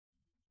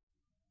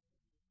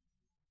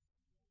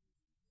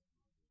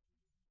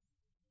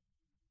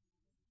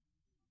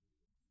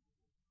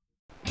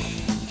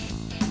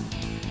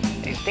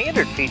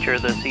standard feature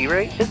of the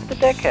Searey is the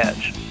deck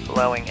hatch,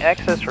 allowing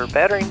access for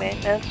battery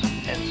maintenance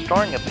and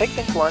storing a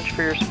picnic lunch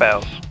for your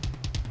spouse.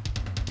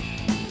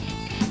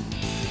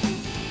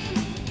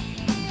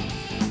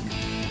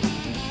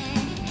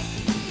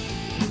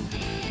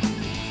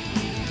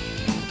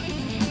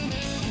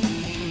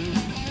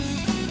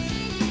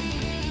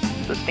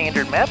 The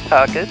standard map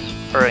pockets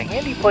are a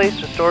handy place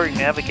to store your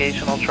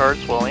navigational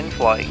charts while in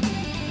flight.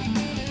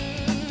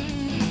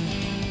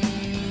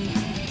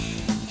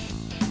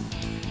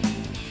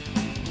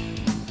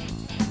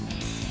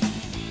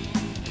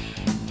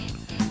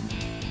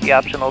 The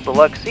optional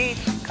deluxe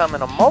seats come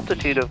in a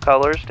multitude of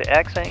colors to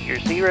accent your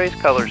Searey's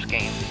color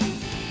scheme.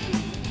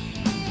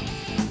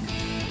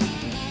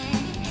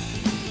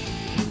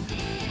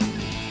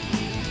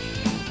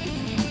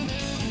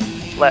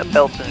 Lap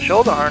belts and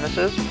shoulder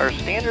harnesses are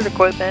standard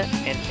equipment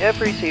in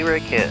every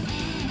Searey kit.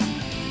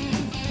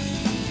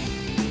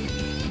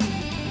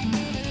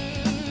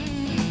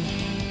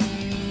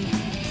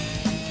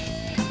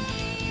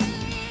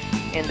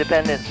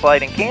 Independent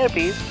sliding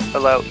canopies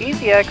allow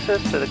easy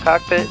access to the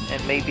cockpit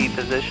and may be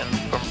positioned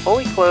from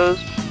fully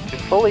closed to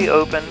fully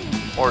open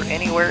or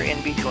anywhere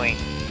in between.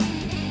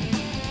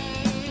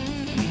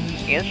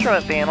 The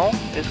instrument panel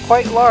is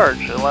quite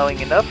large, allowing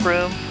enough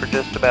room for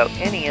just about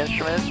any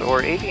instruments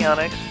or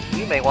avionics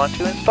you may want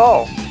to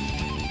install.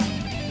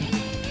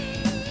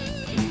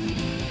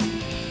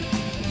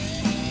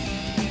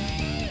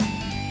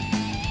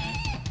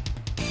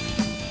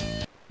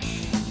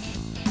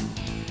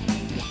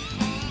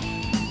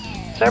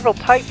 Several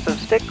types of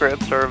stick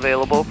grips are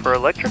available for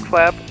electric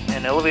flap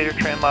and elevator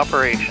trim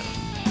operation.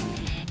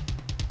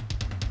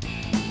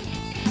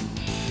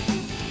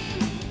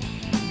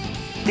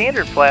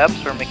 Standard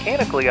flaps are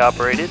mechanically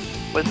operated,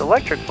 with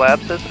electric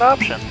flaps as an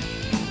option.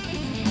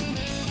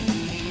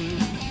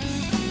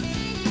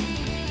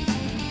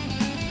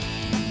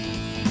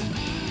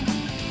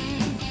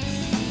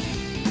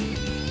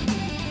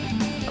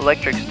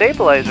 Electric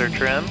stabilizer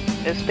trim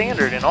is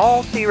standard in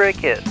all Searey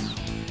kits.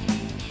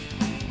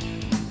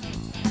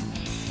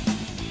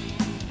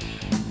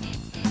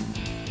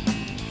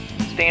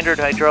 Standard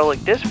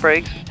hydraulic disc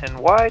brakes and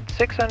wide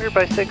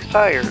 600x6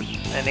 tires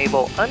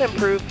enable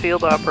unimproved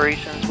field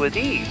operations with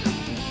ease.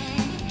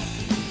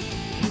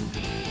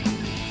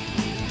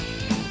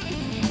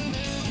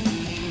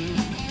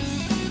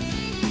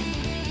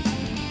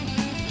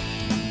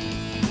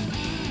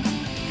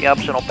 The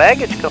optional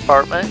baggage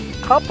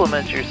compartment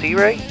complements your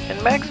Searey and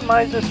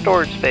maximizes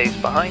storage space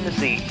behind the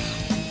seats.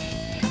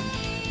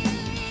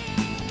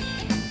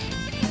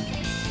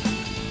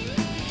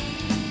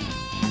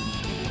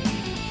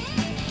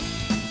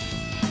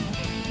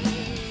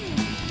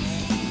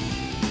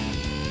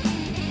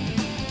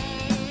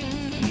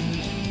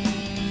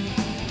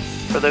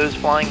 For those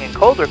flying in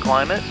colder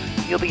climates,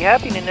 you'll be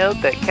happy to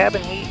note that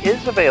cabin heat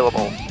is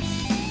available.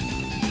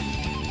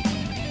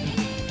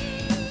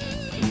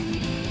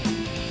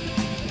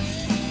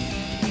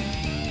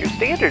 Your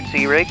standard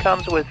Searey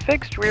comes with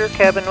fixed rear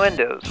cabin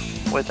windows,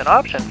 with an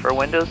option for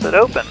windows that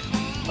open,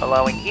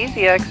 allowing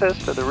easy access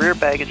to the rear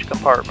baggage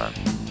compartment.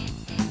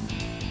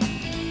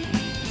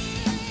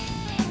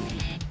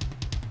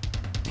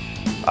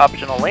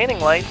 Optional landing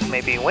lights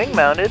may be wing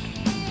mounted,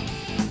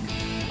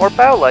 or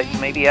bow lights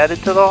may be added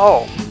to the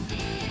hull.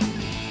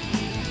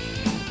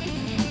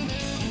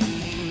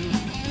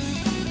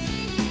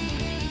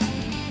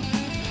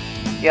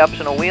 The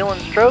optional wheel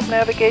and strobe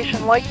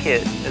navigation light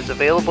kit is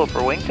available for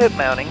wingtip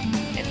mounting,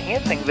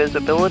 enhancing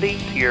visibility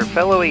to your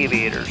fellow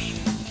aviators.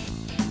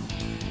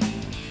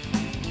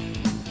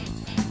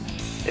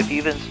 If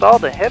you've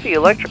installed a heavy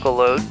electrical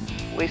load,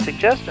 we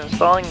suggest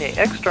installing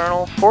the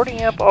external 40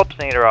 amp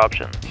alternator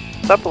option,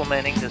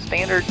 supplementing the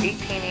standard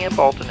 18 amp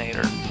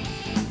alternator.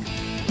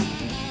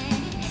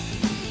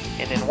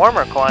 And in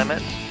warmer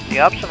climates, the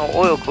optional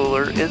oil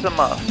cooler is a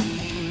must.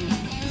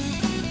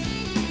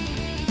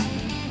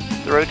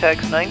 The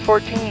Rotax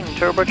 914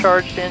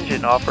 turbocharged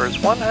engine offers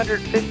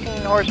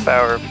 115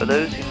 horsepower for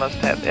those who must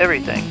have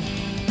everything,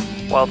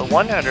 while the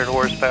 100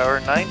 horsepower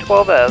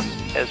 912S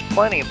has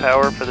plenty of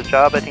power for the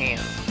job at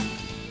hand.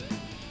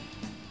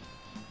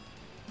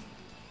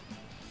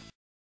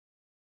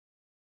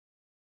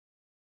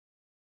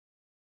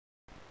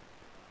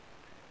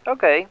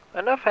 Okay,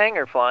 enough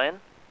hangar flying.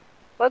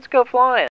 Let's go flying.